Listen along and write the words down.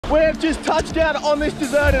We've just touched down on this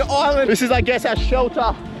deserted island. This is, I guess, our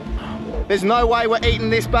shelter. There's no way we're eating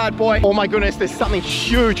this bad boy. Oh my goodness, there's something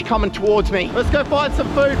huge coming towards me. Let's go find some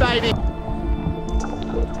food, baby.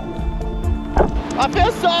 I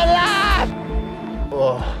feel so alive.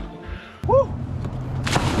 Oh. Woo.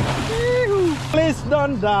 Please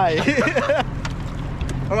don't die.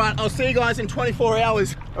 All right, I'll see you guys in 24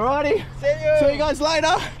 hours. Alrighty, see you guys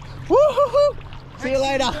later. Woo-hoo-hoo. See you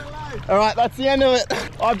later. All right, that's the end of it.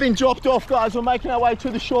 I've been dropped off, guys. We're making our way to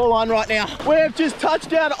the shoreline right now. We've just touched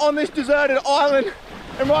down on this deserted island,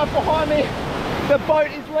 and right behind me, the boat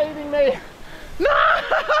is leaving me. No!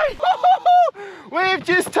 We've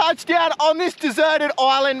just touched down on this deserted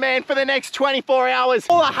island, man, for the next 24 hours.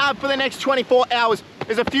 All I have for the next 24 hours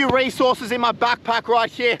is a few resources in my backpack right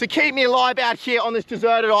here to keep me alive out here on this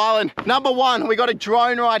deserted island. Number one, we got a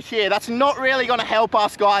drone right here. That's not really gonna help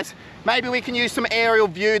us, guys. Maybe we can use some aerial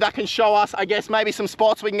view that can show us, I guess, maybe some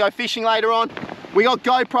spots we can go fishing later on. We got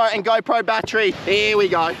GoPro and GoPro battery. Here we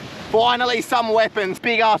go. Finally, some weapons.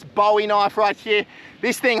 Big ass Bowie knife right here.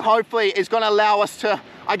 This thing hopefully is gonna allow us to,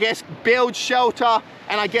 I guess, build shelter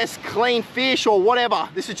and I guess clean fish or whatever.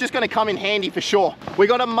 This is just gonna come in handy for sure. We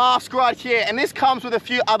got a mask right here, and this comes with a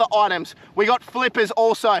few other items. We got flippers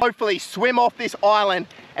also. Hopefully swim off this island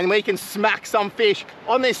and we can smack some fish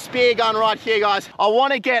on this spear gun right here, guys. I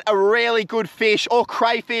wanna get a really good fish or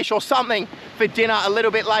crayfish or something for dinner a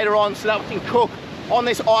little bit later on so that we can cook on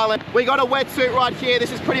this island. We got a wetsuit right here.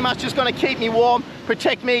 This is pretty much just gonna keep me warm,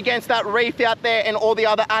 protect me against that reef out there and all the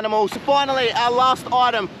other animals. Finally, our last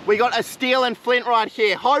item, we got a steel and flint right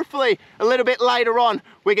here. Hopefully, a little bit later on,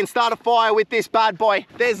 we can start a fire with this bad boy.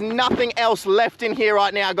 There's nothing else left in here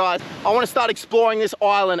right now, guys. I wanna start exploring this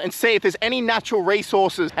island and see if there's any natural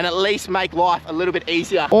resources and at least make life a little bit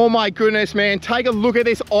easier. Oh my goodness, man. Take a look at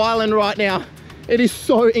this island right now. It is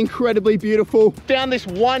so incredibly beautiful. Found this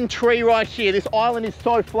one tree right here. This island is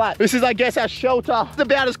so flat. This is, I guess, our shelter. It's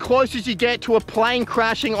about as close as you get to a plane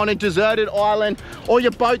crashing on a deserted island or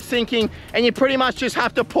your boat sinking, and you pretty much just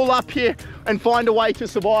have to pull up here and find a way to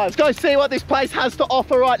survive. Let's go see what this place has to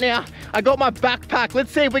offer right now. I got my backpack.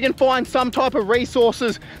 Let's see if we can find some type of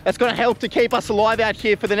resources that's gonna help to keep us alive out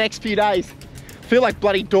here for the next few days. I feel like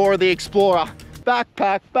bloody Dora the Explorer.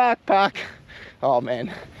 Backpack, backpack. Oh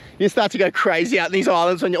man. You start to go crazy out in these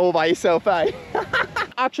islands when you're all by yourself, eh?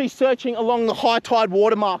 Actually searching along the high tide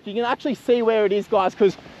watermark. You can actually see where it is, guys,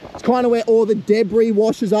 because it's kind of where all the debris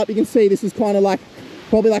washes up. You can see this is kind of like,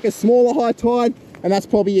 probably like a smaller high tide, and that's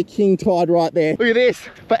probably your king tide right there. Look at this.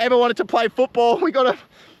 If I ever wanted to play football, we got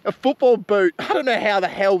a football boot. I don't know how the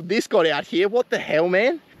hell this got out here. What the hell,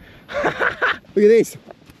 man? Look at this.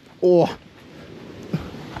 Oh,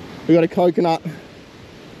 we got a coconut.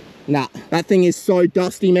 Nah, that thing is so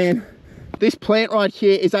dusty, man. This plant right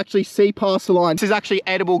here is actually sea parceline. This is actually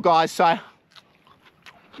edible, guys, so at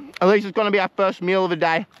least it's gonna be our first meal of the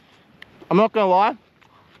day. I'm not gonna lie, it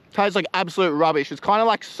tastes like absolute rubbish. It's kind of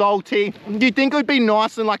like salty. Do you think it would be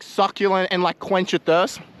nice and like succulent and like quench your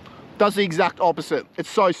thirst? Does the exact opposite. It's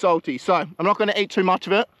so salty. So I'm not gonna eat too much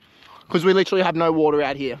of it because we literally have no water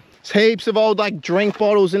out here. There's heaps of old like drink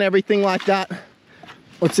bottles and everything like that.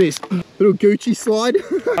 What's this? Little Gucci slide.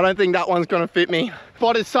 I don't think that one's gonna fit me.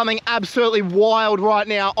 Spotted something absolutely wild right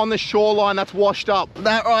now on the shoreline that's washed up.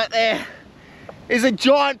 That right there is a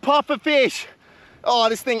giant puffer fish. Oh,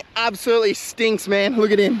 this thing absolutely stinks, man.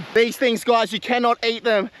 Look at him. These things, guys, you cannot eat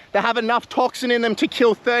them. They have enough toxin in them to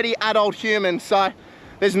kill 30 adult humans. So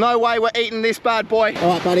there's no way we're eating this bad boy. All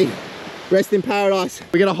right, buddy, rest in paradise.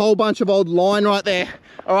 We got a whole bunch of old line right there.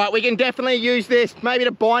 All right, we can definitely use this maybe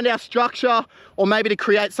to bind our structure or maybe to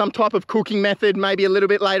create some type of cooking method, maybe a little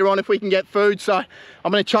bit later on if we can get food. So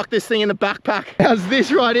I'm gonna chuck this thing in the backpack. How's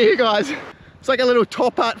this right here, guys? It's like a little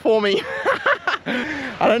top hat for me.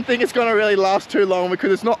 I don't think it's gonna really last too long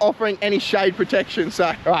because it's not offering any shade protection. So,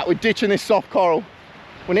 all right, we're ditching this soft coral.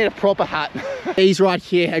 We need a proper hat. These right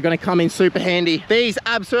here are gonna come in super handy. These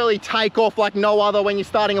absolutely take off like no other when you're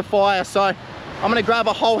starting a fire. So I'm gonna grab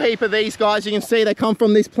a whole heap of these, guys. You can see they come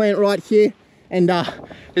from this plant right here. And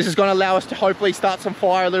this is gonna allow us to hopefully start some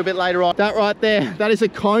fire a little bit later on. That right there, that is a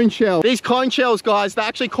cone shell. These cone shells, guys, they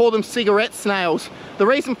actually call them cigarette snails. The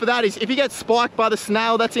reason for that is if you get spiked by the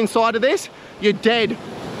snail that's inside of this, you're dead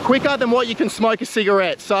quicker than what you can smoke a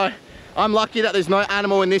cigarette. So I'm lucky that there's no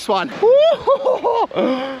animal in this one.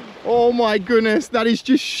 Oh my goodness, that is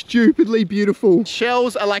just stupidly beautiful.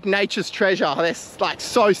 Shells are like nature's treasure. They're like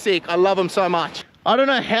so sick. I love them so much. I don't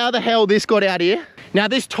know how the hell this got out here. Now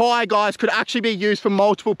this tire, guys, could actually be used for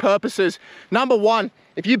multiple purposes. Number one,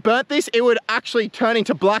 If you burnt this, it would actually turn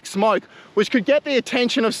into black smoke, which could get the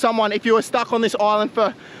attention of someone if you were stuck on this island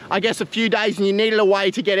for, I guess, a few days and you needed a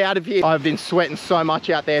way to get out of here. I've been sweating so much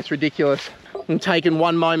out there, it's ridiculous. I'm taking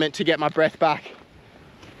one moment to get my breath back.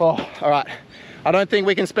 Oh, all right. I don't think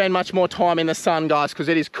we can spend much more time in the sun, guys, because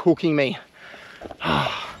it is cooking me.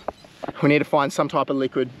 We need to find some type of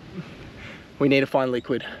liquid. We need to find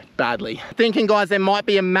liquid badly. Thinking, guys, there might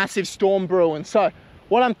be a massive storm brewing. So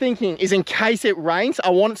what I'm thinking is, in case it rains, I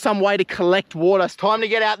want some way to collect water. It's time to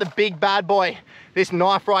get out the big bad boy, this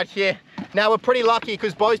knife right here. Now, we're pretty lucky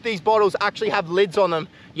because both these bottles actually have lids on them.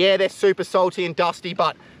 Yeah, they're super salty and dusty,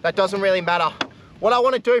 but that doesn't really matter. What I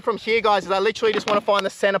want to do from here, guys, is I literally just want to find the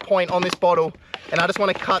center point on this bottle, and I just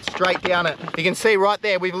want to cut straight down it. You can see right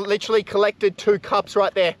there, we've literally collected 2 cups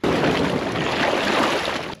right there.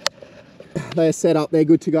 They're set up, they're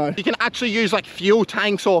good to go. You can actually use like fuel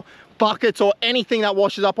tanks or buckets or anything that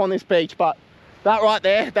washes up on this beach, but that right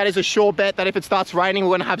there, that is a sure bet that if it starts raining,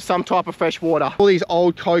 we're gonna have some type of fresh water. All these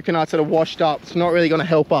old coconuts that are washed up, it's not really gonna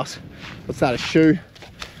help us. What's that, a shoe?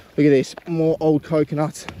 Look at this, more old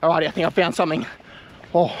coconuts. Alrighty, I think I found something.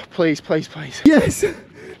 Oh, please, please, please. Yes,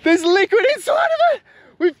 there's liquid inside of it.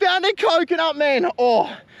 We found a coconut, man.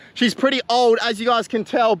 Oh, she's pretty old, as you guys can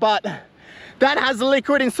tell, but that has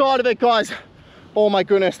liquid inside of it, guys. Oh my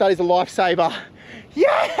goodness, that is a lifesaver.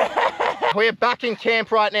 Yeah! We're back in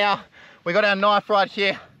camp right now. We got our knife right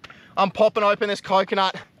here. I'm popping open this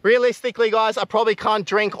coconut. Realistically, guys, I probably can't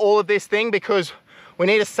drink all of this thing because we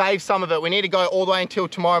need to save some of it. We need to go all the way until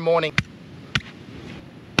tomorrow morning.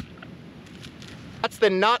 That's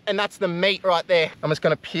the nut and that's the meat right there. I'm just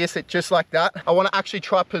gonna pierce it just like that. I wanna actually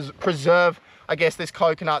try preserve, I guess, this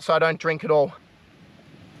coconut so I don't drink it all.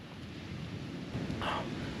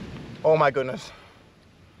 Oh my goodness.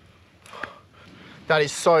 That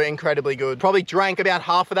is so incredibly good. Probably drank about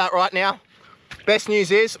half of that right now. Best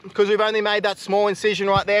news is, because we've only made that small incision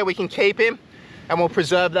right there, we can keep him and we'll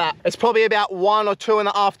preserve that. It's probably about 1 or 2 in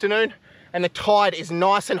the afternoon and the tide is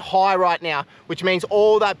nice and high right now, which means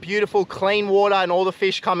all that beautiful clean water and all the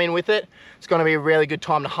fish come in with it. It's gonna be a really good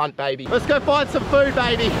time to hunt, baby. Let's go find some food,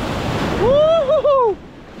 baby. Woo-hoo-hoo!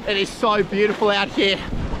 It is so beautiful out here.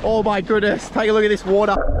 Oh my goodness, take a look at this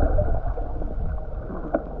water.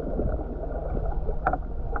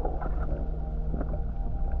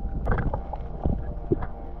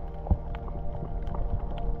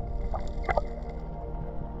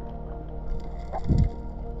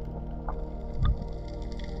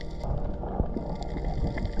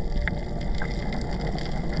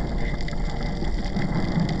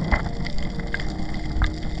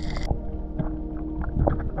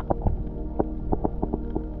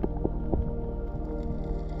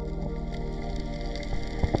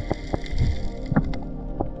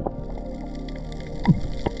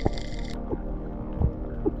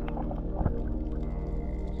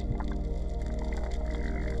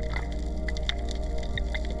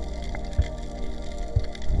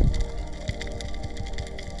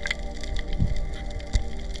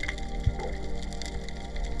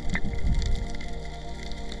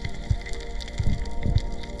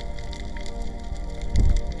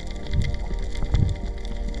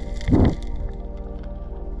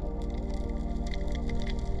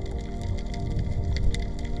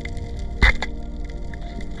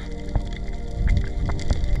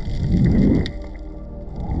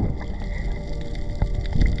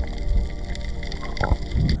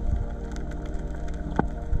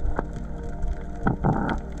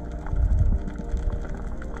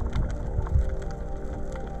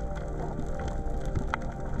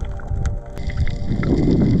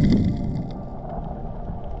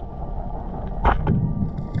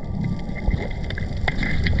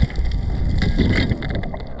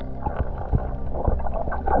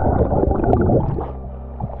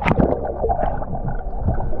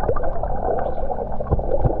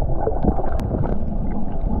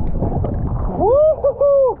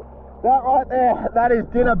 That is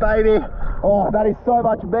dinner, baby. Oh, that is so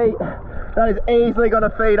much meat. That is easily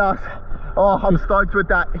gonna feed us. Oh, I'm stoked with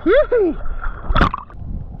that. Yee!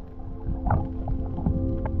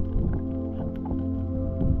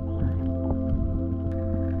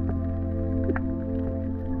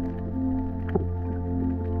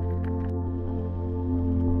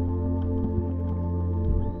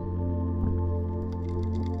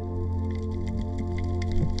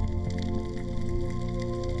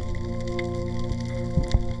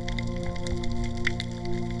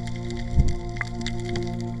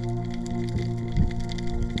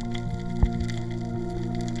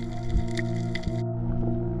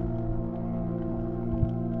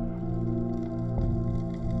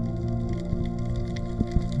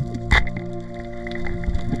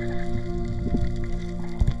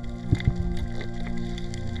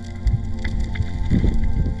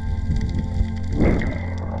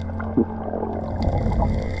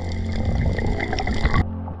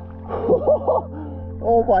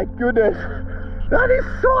 my goodness. That is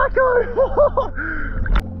psycho.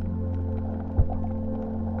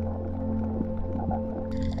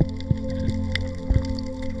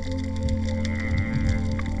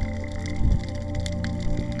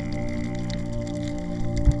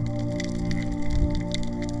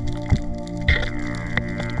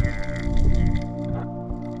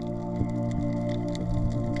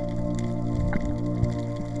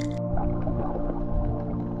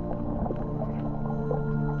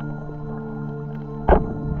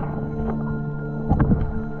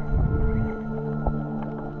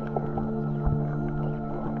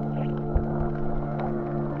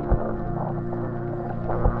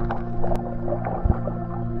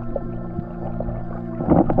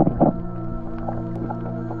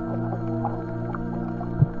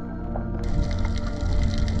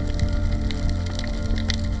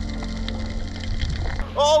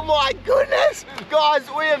 Oh my goodness! Guys,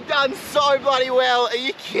 we have done so bloody well. Are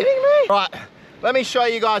you kidding me? Right, let me show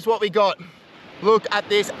you guys what we got. Look at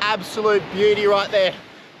this absolute beauty right there.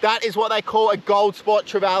 That is what they call a gold spot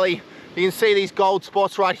trevally. You can see these gold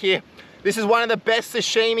spots right here. This is one of the best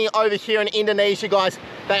sashimi over here in Indonesia, guys.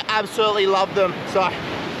 They absolutely love them. So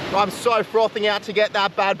I'm so frothing out to get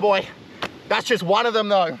that bad boy. That's just one of them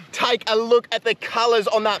though. Take a look at the colors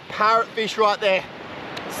on that parrotfish right there.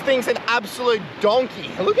 This thing's an absolute donkey.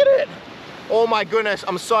 Look at it. Oh my goodness,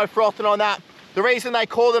 I'm so frothing on that. The reason they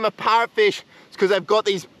call them a parrotfish is because they've got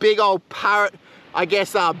these big old parrot, I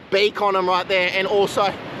guess, beak on them right there, and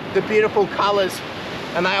also the beautiful colors.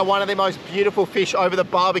 And they are one of the most beautiful fish over the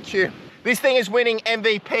barbecue. This thing is winning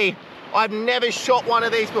MVP. I've never shot one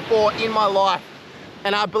of these before in my life.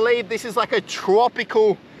 And I believe this is like a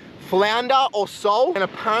tropical flounder or sole, and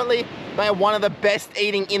apparently they are one of the best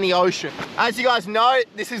eating in the ocean. As you guys know,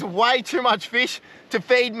 this is way too much fish to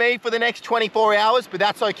feed me for the next 24 hours, but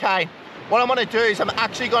that's okay. What I'm gonna do is I'm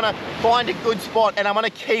actually gonna find a good spot and I'm gonna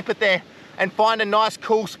keep it there and find a nice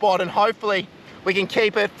cool spot, and hopefully we can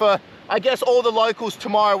keep it for, I guess, all the locals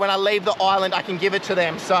tomorrow. When I leave the island, I can give it to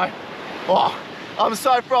them. So, oh, I'm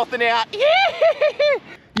so frothing out. Yeah!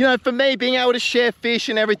 You know, for me, being able to share fish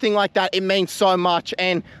and everything like that, it means so much.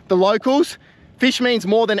 And the locals, fish means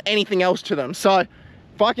more than anything else to them. So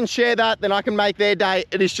if I can share that, then I can make their day.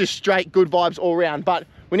 It is just straight good vibes all around. But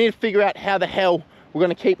we need to figure out how the hell we're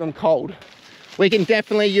gonna keep them cold. We can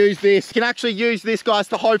definitely use this. We can actually use this, guys,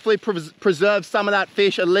 to hopefully preserve some of that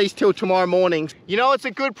fish at least till tomorrow morning. You know, it's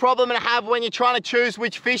a good problem to have when you're trying to choose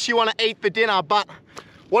which fish you want to eat for dinner. But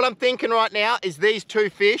what I'm thinking right now is these two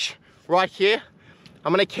fish right here.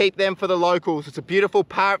 I'm gonna keep them for the locals. It's a beautiful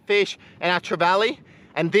parrotfish and our trevally.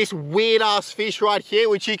 And this weird ass fish right here,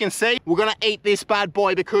 which you can see, we're gonna eat this bad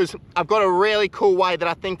boy because I've got a really cool way that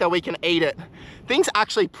I think that we can eat it. Thing's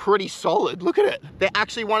actually pretty solid, look at it. They're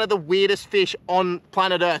actually one of the weirdest fish on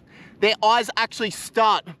planet Earth. Their eyes actually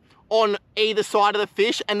start on either side of the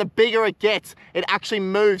fish, and the bigger it gets, it actually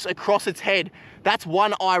moves across its head. That's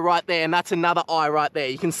one eye right there, and that's another eye right there.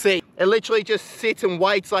 You can see, it literally just sits and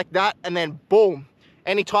waits like that, and then boom.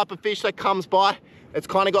 Any type of fish that comes by, it's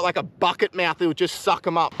kind of got like a bucket mouth. It'll just suck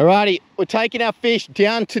them up. Alrighty, we're taking our fish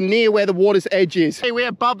down to near where the water's edge is. Hey, we're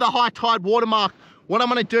above the high tide watermark. What I'm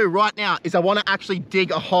gonna do right now is I wanna actually dig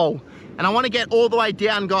a hole. And I wanna get all the way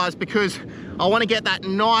down, guys, because I wanna get that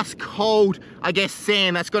nice cold, I guess,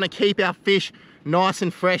 sand that's gonna keep our fish nice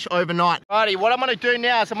and fresh overnight. Alrighty, what I'm gonna do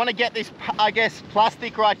now is I'm gonna get this, I guess,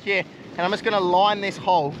 plastic right here, and I'm just gonna line this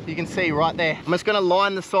hole. You can see right there. I'm just gonna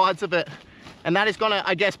line the sides of it. And that is gonna,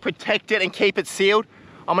 I guess, protect it and keep it sealed.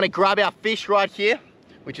 I'm gonna grab our fish right here,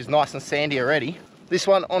 which is nice and sandy already. This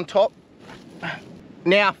one on top.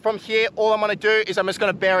 Now, from here, all I'm gonna do is I'm just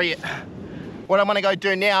gonna bury it. What I'm gonna go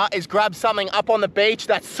do now is grab something up on the beach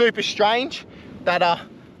that's super strange, that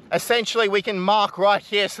essentially we can mark right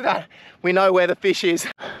here so that we know where the fish is.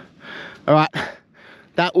 All right,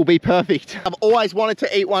 that will be perfect. I've always wanted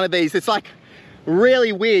to eat one of these. It's like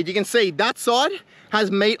really weird. You can see that side has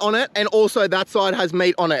meat on it, and also that side has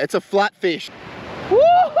meat on it. It's a flat fish.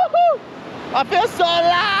 Woo-hoo-hoo! I feel so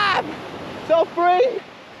alive, so free.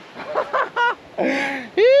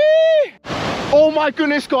 Oh my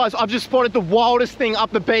goodness, guys, I've just spotted the wildest thing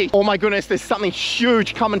up the beach. Oh my goodness, there's something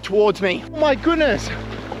huge coming towards me. Oh my goodness,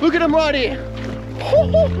 look at him right here.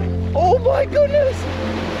 Oh my goodness.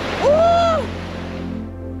 Oh!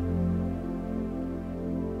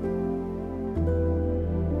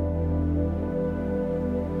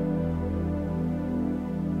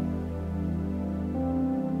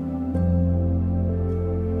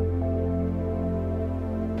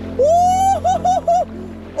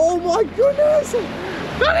 Oh my goodness!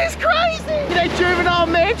 That is crazy! They're juvenile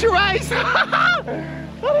manta rays!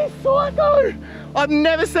 That is psycho! I've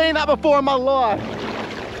never seen that before in my life.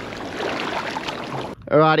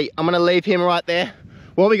 Alrighty, I'm gonna leave him right there.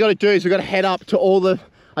 What we gotta do is we gotta head up to all the,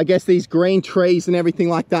 I guess, these green trees and everything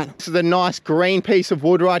like that. This is a nice green piece of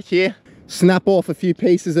wood right here. Snap off a few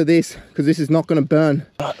pieces of this because this is not gonna burn.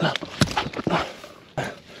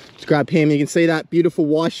 Let's grab him. You can see that beautiful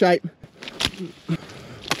Y shape.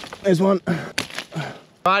 There's one.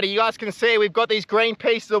 Alrighty, you guys can see we've got these green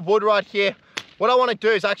pieces of wood right here. What I wanna do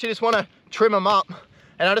is actually just wanna trim them up,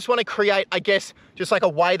 and I just wanna create, I guess, just like a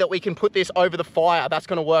way that we can put this over the fire. That's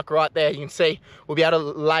gonna work right there. You can see we'll be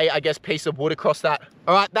able to lay, I guess, piece of wood across that.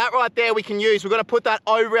 All right, that right there we can use. We're gonna put that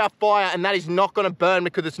over our fire, and that is not gonna burn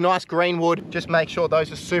because it's nice green wood. Just make sure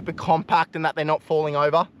those are super compact and that they're not falling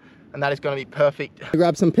over, and that is gonna be perfect.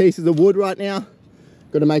 Grab some pieces of wood right now.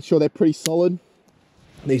 Gotta make sure they're pretty solid.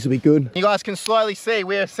 These will be good. You guys can slowly see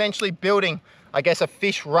we're essentially building, I guess, a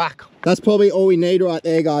fish rack. That's probably all we need right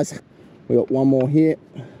there, guys. We got one more here,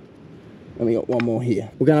 and we got one more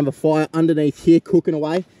here. We're gonna have a fire underneath here cooking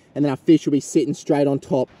away, and then our fish will be sitting straight on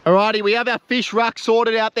top. Alrighty, we have our fish rack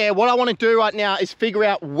sorted out there. What I wanna do right now is figure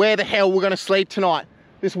out where the hell we're gonna sleep tonight.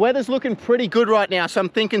 This weather's looking pretty good right now, so I'm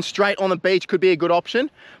thinking straight on the beach could be a good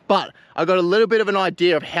option, but I got a little bit of an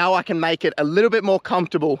idea of how I can make it a little bit more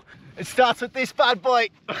comfortable. It starts with this bad boy.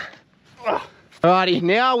 Alrighty,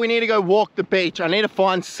 now we need to go walk the beach. I need to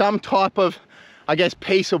find some type of, I guess,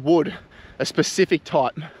 piece of wood, a specific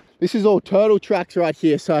type. This is all turtle tracks right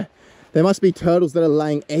here, so there must be turtles that are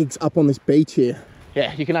laying eggs up on this beach here.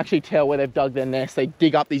 Yeah, you can actually tell where they've dug their nest. They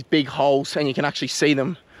dig up these big holes and you can actually see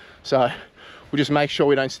them. So we'll just make sure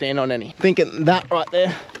we don't stand on any. Thinking that right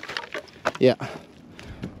there. Yeah,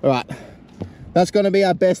 all right. That's gonna be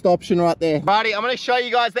our best option right there. Alrighty, I'm gonna show you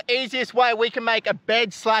guys the easiest way we can make a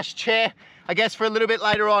bed slash chair, I guess, for a little bit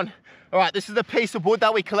later on. All right, this is the piece of wood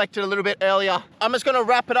that we collected a little bit earlier. I'm just gonna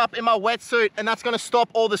wrap it up in my wetsuit, and that's gonna stop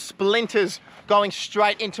all the splinters going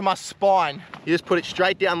straight into my spine. You just put it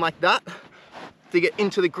straight down like that, dig it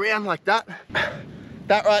into the ground like that.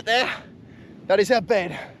 That right there, that is our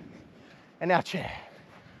bed and our chair.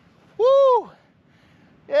 Woo!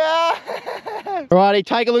 Yeah. Alrighty,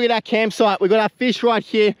 take a look at our campsite. We've got our fish right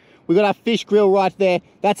here. We've got our fish grill right there.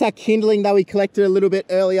 That's our kindling that we collected a little bit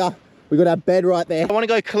earlier. We got our bed right there. I want to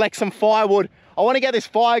go collect some firewood. I want to get this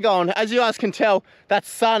fire going. As you guys can tell, that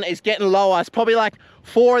sun is getting lower. It's probably like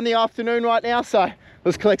 4 in the afternoon right now. So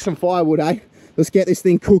let's collect some firewood, eh? Let's get this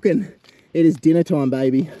thing cooking. It is dinner time,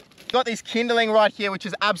 baby. Got this kindling right here, which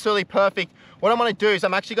is absolutely perfect. What I'm going to do is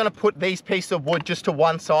I'm actually going to put these pieces of wood just to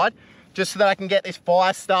one side, just so that I can get this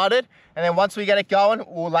fire started. And then once we get it going,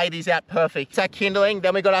 we'll lay these out perfect. It's our kindling,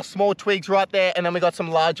 then we got our small twigs right there, and then we got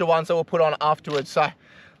some larger ones that we'll put on afterwards. So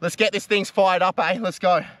let's get this thing fired up, eh? Let's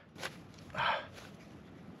go.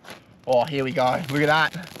 Oh, here we go. Look at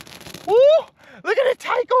that. Woo! Look at it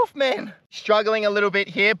take off, man. Struggling a little bit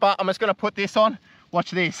here, but I'm just gonna put this on.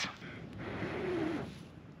 Watch this.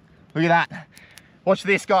 Look at that. Watch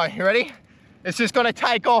this go. You ready? It's just gonna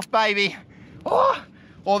take off, baby. Oh!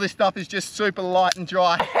 All this stuff is just super light and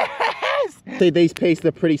dry. See, these pieces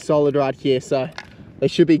are pretty solid right here, so they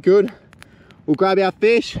should be good. We'll grab our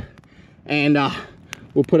fish and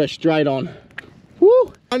we'll put it straight on.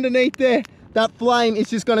 Woo! Underneath there, that flame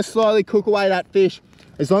is just gonna slowly cook away that fish.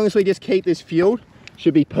 As long as we just keep this fueled,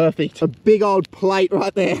 should be perfect. A big old plate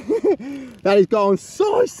right there. That is going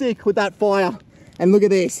so sick with that fire. And look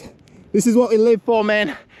at this. This is what we live for,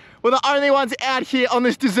 man. We're the only ones out here on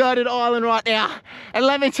this deserted island right now. And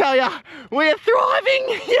let me tell you, we're thriving,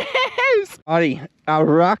 yes! Alrighty, our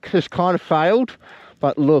ruck has kind of failed,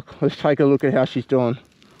 but look, let's take a look at how she's doing.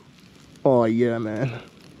 Oh yeah, man,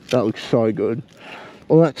 that looks so good.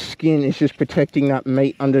 All that skin is just protecting that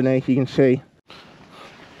meat underneath, you can see.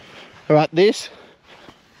 All right, this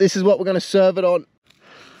is what we're gonna serve it on.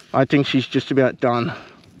 I think she's just about done.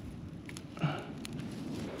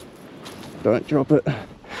 Don't drop it.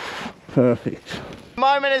 Perfect.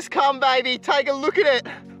 Moment has come, baby. Take a look at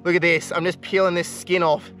it. Look at this. I'm just peeling this skin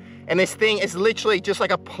off. And this thing is literally just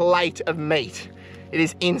like a plate of meat. It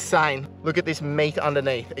is insane. Look at this meat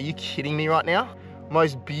underneath. Are you kidding me right now?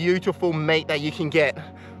 Most beautiful meat that you can get.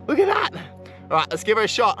 Look at that. All right, let's give her a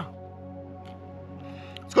shot.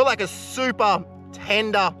 It's got like a super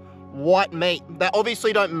tender white meat. They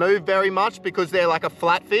obviously don't move very much because they're like a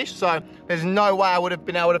flat fish. So there's no way I would have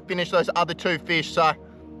been able to finish those other 2 fish. So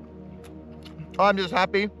I'm just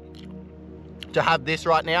happy to have this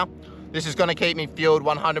right now. This is gonna keep me fueled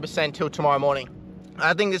 100% till tomorrow morning.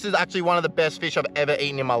 I think this is actually one of the best fish I've ever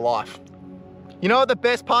eaten in my life. You know what the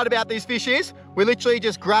best part about these fish is? We literally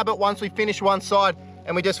just grab it once we finish one side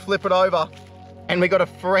and we just flip it over and we got a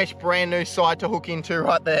fresh brand new side to hook into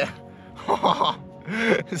right there.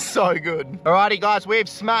 So good. Alrighty guys, we've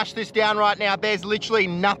smashed this down right now. There's literally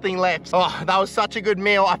nothing left. Oh, that was such a good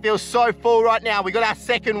meal. I feel so full right now. We got our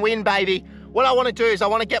second win, baby. What I want to do is I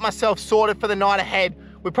want to get myself sorted for the night ahead.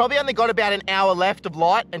 We've probably only got about an hour left of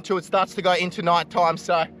light until it starts to go into night time.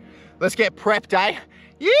 So let's get prepped, eh?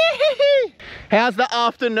 Yee! How's the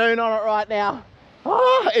afternoon on it right now?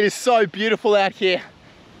 Oh, it is so beautiful out here.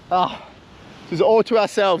 Oh, this is all to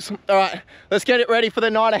ourselves. All right, let's get it ready for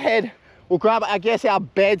the night ahead. We'll grab, I guess, our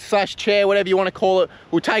bed slash chair, whatever you want to call it.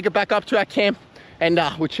 We'll take it back up to our camp and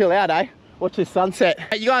we'll chill out, eh? Watch this sunset.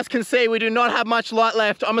 You guys can see we do not have much light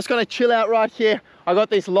left. I'm just gonna chill out right here. I got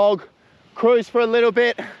this log, cruise for a little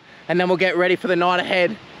bit, and then we'll get ready for the night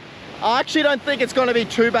ahead. I actually don't think it's gonna be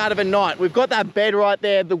too bad of a night. We've got that bed right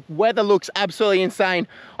there. The weather looks absolutely insane.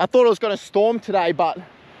 I thought it was gonna storm today, but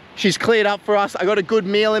she's cleared up for us. I got a good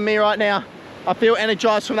meal in me right now. I feel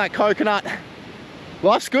energized from that coconut.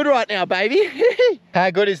 Life's good right now, baby. How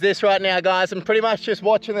good is this right now, guys? I'm pretty much just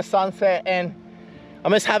watching the sunset, and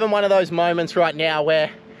I'm just having one of those moments right now where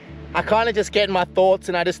I kind of just get in my thoughts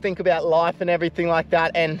and I just think about life and everything like that.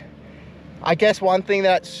 And I guess one thing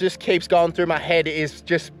that just keeps going through my head is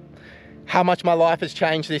just how much my life has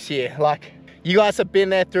changed this year. Like, you guys have been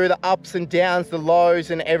there through the ups and downs, the lows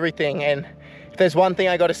and everything. And if there's one thing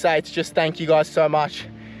I got to say, it's just thank you guys so much.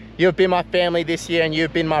 You've been my family this year, and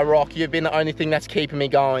you've been my rock. You've been the only thing that's keeping me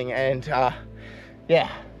going. And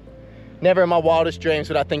yeah, never in my wildest dreams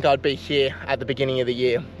would I think I'd be here at the beginning of the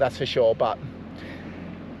year, that's for sure. But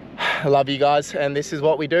I love you guys, and this is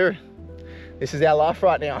what we do. This is our life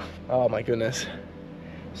right now. Oh my goodness,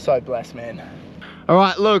 so blessed, man. All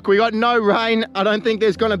right, look, we got no rain. I don't think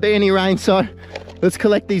there's gonna be any rain, so let's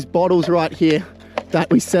collect these bottles right here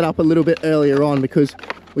that we set up a little bit earlier on, because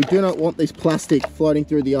we do not want this plastic floating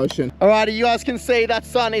through the ocean. Alrighty, you guys can see that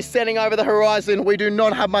sun is setting over the horizon. We do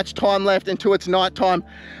not have much time left until it's nighttime.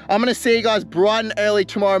 I'm gonna see you guys bright and early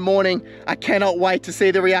tomorrow morning. I cannot wait to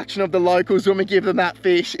see the reaction of the locals when we give them that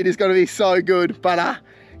fish. It is gonna be so good. But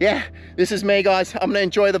yeah, this is me, guys. I'm gonna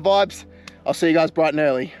enjoy the vibes. I'll see you guys bright and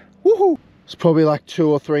early. Woohoo! It's probably like 2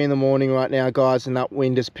 or 3 in the morning right now, guys, and that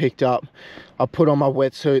wind has picked up. I put on my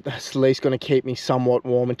wetsuit. That's at least gonna keep me somewhat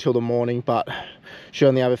warm until the morning, but should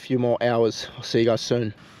only have a few more hours. I'll see you guys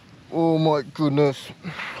soon. Oh my goodness.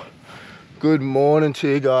 Good morning to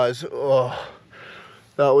you guys. Oh,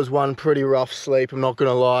 that was one pretty rough sleep, I'm not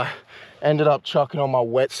gonna lie. Ended up chucking on my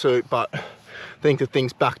wetsuit, but I think the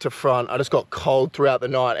thing's back to front. I just got cold throughout the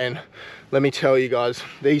night, and let me tell you guys,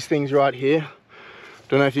 these things right here,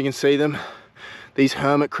 don't know if you can see them, these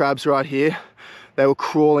hermit crabs right here, they were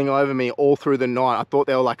crawling over me all through the night. I thought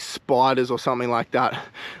they were like spiders or something like that.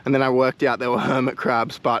 And then I worked out they were hermit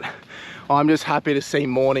crabs, but I'm just happy to see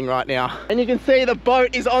morning right now. And you can see the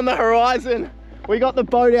boat is on the horizon. We got the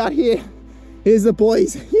boat out here. Here's the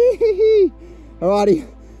boys. Alrighty,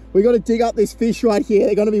 we got to dig up this fish right here.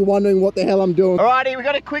 They're going to be wondering what the hell I'm doing. Alrighty, we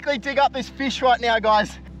got to quickly dig up this fish right now,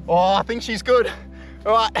 guys. Oh, I think she's good.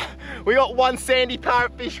 All right, we got one sandy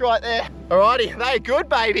parrotfish right there. Alrighty, they're good,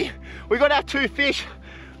 baby. We got our 2 fish.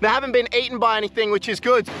 They haven't been eaten by anything, which is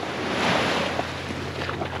good.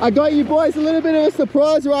 I got you boys a little bit of a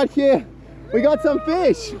surprise right here. We got some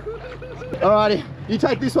fish. Alrighty, you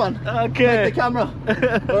take this one. Okay. Take the camera.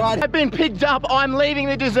 Alright, I've been picked up. I'm leaving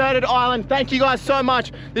the deserted island. Thank you guys so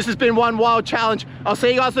much. This has been one wild challenge. I'll see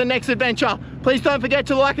you guys in the next adventure. Please don't forget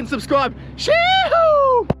to like and subscribe. Shee-hoo!